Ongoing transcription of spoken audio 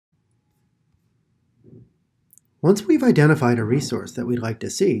Once we've identified a resource that we'd like to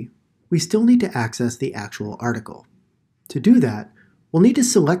see, we still need to access the actual article. To do that, we'll need to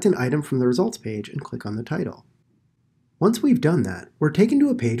select an item from the results page and click on the title. Once we've done that, we're taken to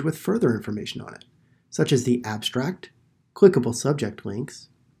a page with further information on it, such as the abstract, clickable subject links,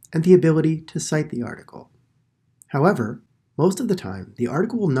 and the ability to cite the article. However, most of the time, the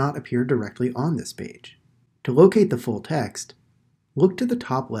article will not appear directly on this page. To locate the full text, look to the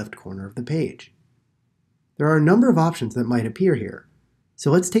top left corner of the page. There are a number of options that might appear here, so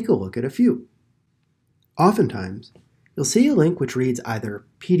let's take a look at a few. Oftentimes, you'll see a link which reads either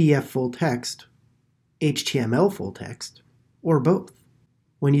PDF full text, HTML full text, or both.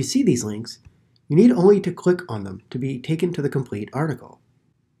 When you see these links, you need only to click on them to be taken to the complete article.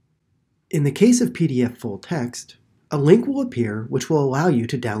 In the case of PDF full text, a link will appear which will allow you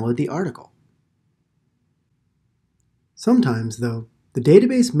to download the article. Sometimes, though, the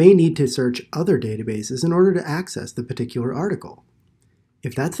database may need to search other databases in order to access the particular article.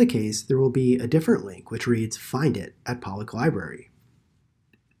 If that's the case, there will be a different link which reads Find It at Pollock Library.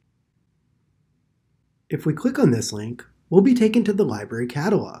 If we click on this link, we'll be taken to the library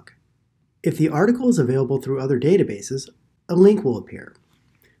catalog. If the article is available through other databases, a link will appear.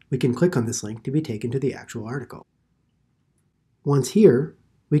 We can click on this link to be taken to the actual article. Once here,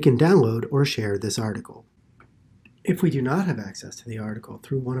 we can download or share this article. If we do not have access to the article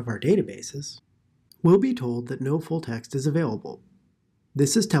through one of our databases, we'll be told that no full text is available.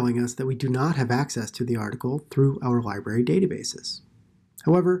 This is telling us that we do not have access to the article through our library databases.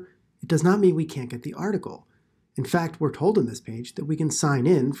 However, it does not mean we can't get the article. In fact, we're told on this page that we can sign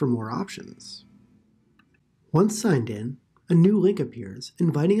in for more options. Once signed in, a new link appears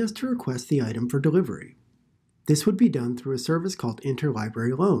inviting us to request the item for delivery. This would be done through a service called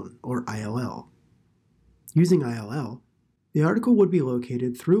Interlibrary Loan, or ILL. Using ILL, the article would be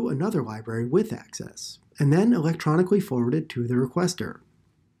located through another library with access, and then electronically forwarded to the requester.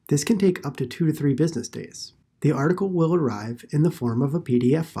 This can take up to 2 to 3 business days. The article will arrive in the form of a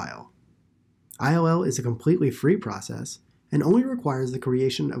PDF file. ILL is a completely free process and only requires the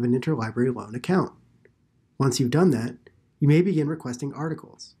creation of an Interlibrary Loan account. Once you've done that, you may begin requesting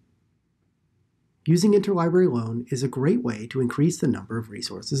articles. Using Interlibrary Loan is a great way to increase the number of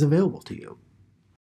resources available to you.